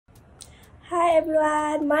Hi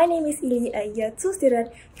everyone, my name is Eilee, a Year 2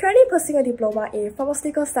 student currently pursuing a Diploma in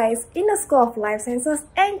Pharmaceutical Science in the School of Life Sciences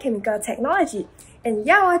and Chemical Technology. And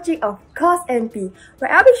you're watching, of course, NP,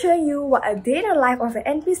 where I'll be showing you what a day in the life of an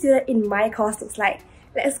NP student in my course looks like.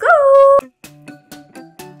 Let's go!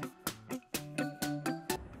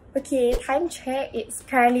 Okay, time check, it's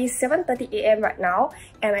currently 7:30 AM right now,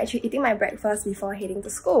 and I'm actually eating my breakfast before heading to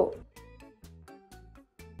school.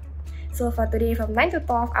 So for today, from 9 to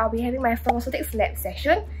 12, I'll be having my Pharmaceutics Lab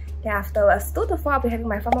Session. Then afterwards, 2 to 4, I'll be having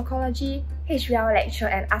my Pharmacology, HBL lecture,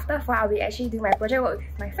 and after 4, I'll be actually doing my project work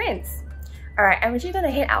with my friends. Alright, I'm actually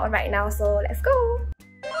gonna head out right now, so let's go!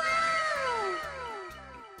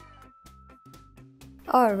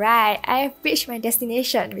 Alright, I have reached my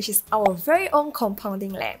destination, which is our very own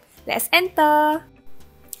compounding lab. Let's enter!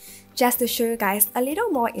 Just to show you guys a little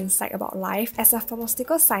more insight about life as a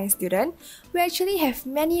pharmaceutical science student, we actually have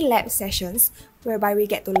many lab sessions whereby we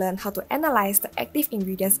get to learn how to analyze the active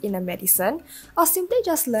ingredients in a medicine, or simply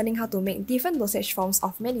just learning how to make different dosage forms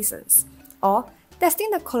of medicines, or testing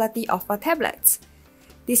the quality of a tablet.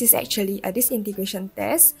 This is actually a disintegration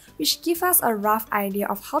test, which gives us a rough idea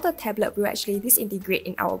of how the tablet will actually disintegrate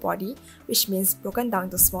in our body, which means broken down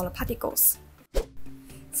into smaller particles.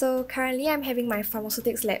 So currently I'm having my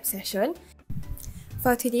Pharmaceutics Lab Session.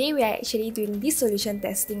 For today, we are actually doing dissolution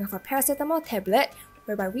testing of a paracetamol tablet,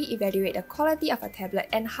 whereby we evaluate the quality of a tablet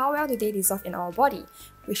and how well do they dissolve in our body,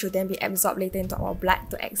 which will then be absorbed later into our blood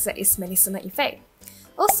to exert its medicinal effect.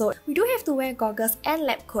 Also, we do have to wear goggles and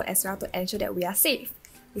lab coat as well to ensure that we are safe.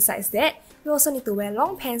 Besides that, we also need to wear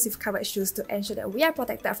long pants with covered shoes to ensure that we are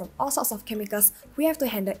protected from all sorts of chemicals we have to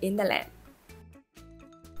handle in the lab.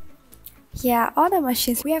 Here are all the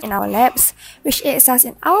machines we have in our labs, which aids us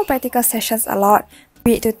in our practical sessions a lot,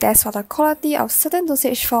 be it to test for the quality of certain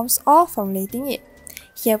dosage forms or formulating it.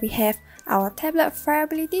 Here we have our tablet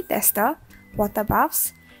friability tester, water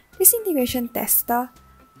baths, disintegration tester,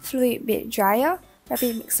 fluid bed dryer,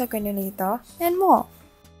 rapid mixer granulator, and more.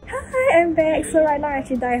 Hi, I'm back. So right now I'm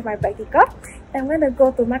actually done with my practical. I'm going to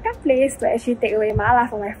go to Marketplace to actually take away mala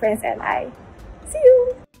for my friends and I. See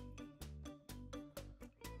you!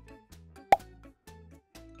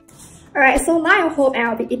 Alright, so now I'm home and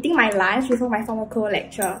I'll be eating my lunch before my pharmaco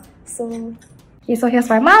lecture. So here's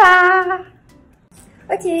my mala!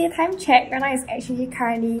 Okay, time check. Right now it's actually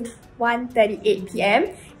currently 1:38 PM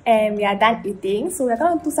and we are done eating. So we're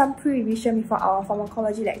going to do some pre-revision before our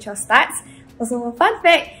pharmacology lecture starts. Also, fun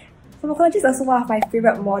fact, pharmacology is also one of my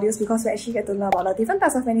favorite modules because we actually get to learn about the different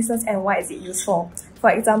types of medicines and why is it useful. For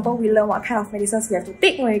example, we learn what kind of medicines we have to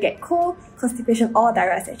take when we get cold, constipation or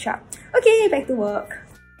diarrhea, etc. Okay, back to work.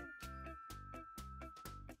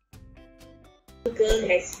 The girl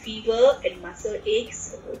has fever and muscle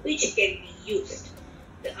aches, which can be used?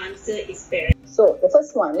 The answer is parent. So the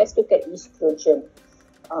first one, let's look at estrogen.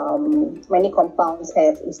 Many compounds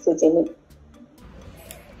have estrogenic.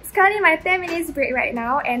 It's currently my 10 minutes break right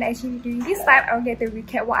now, and actually during this time I'll get to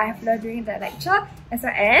recap what I have learned during the lecture as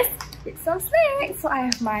well as eat some snacks. So I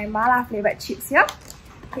have my mala flavoured chips here.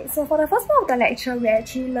 Okay, so for the first part of the lecture, we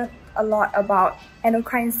actually learned a lot about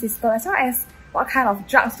endocrine system as well as what kind of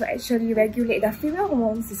drugs will actually regulate the female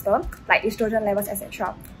hormone system, like estrogen levels,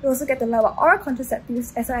 etc. We also get to learn about oral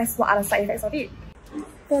contraceptives as well as what are the side effects of it.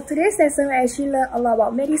 For today's lesson, we actually learn a lot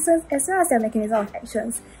about medicines as well as their mechanism of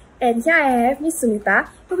actions. And here I have Miss Sunita,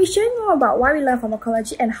 who will be sharing more about why we learn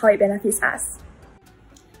pharmacology and how it benefits us.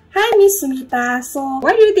 Hi Miss Sunita, so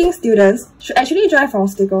why do you think students should actually join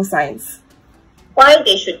pharmaceutical science? Why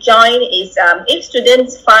they should join is if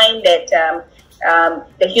students find that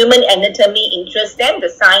the human anatomy interests them, the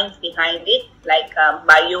science behind it, like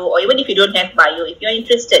bio, or even if you don't have bio, if you're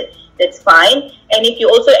interested, that's fine. And if you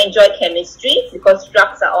also enjoy chemistry, because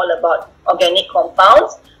drugs are all about organic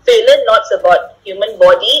compounds, so you learn lots about human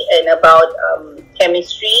body and about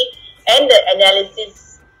chemistry and the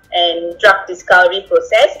analysis and drug discovery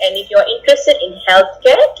process. And if you're interested in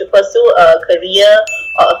healthcare, to pursue a career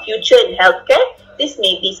or a future in healthcare, this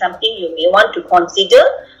may be something you may want to consider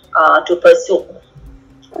to pursue.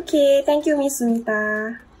 Okay, thank you Miss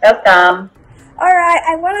Sunita. Welcome. Alright,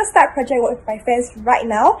 I'm gonna start project work with my friends right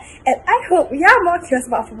now, and I hope we are more curious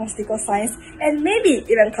about pharmaceutical science and maybe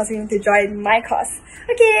even considering to join my course.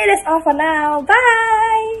 Okay, that's all for now. Bye!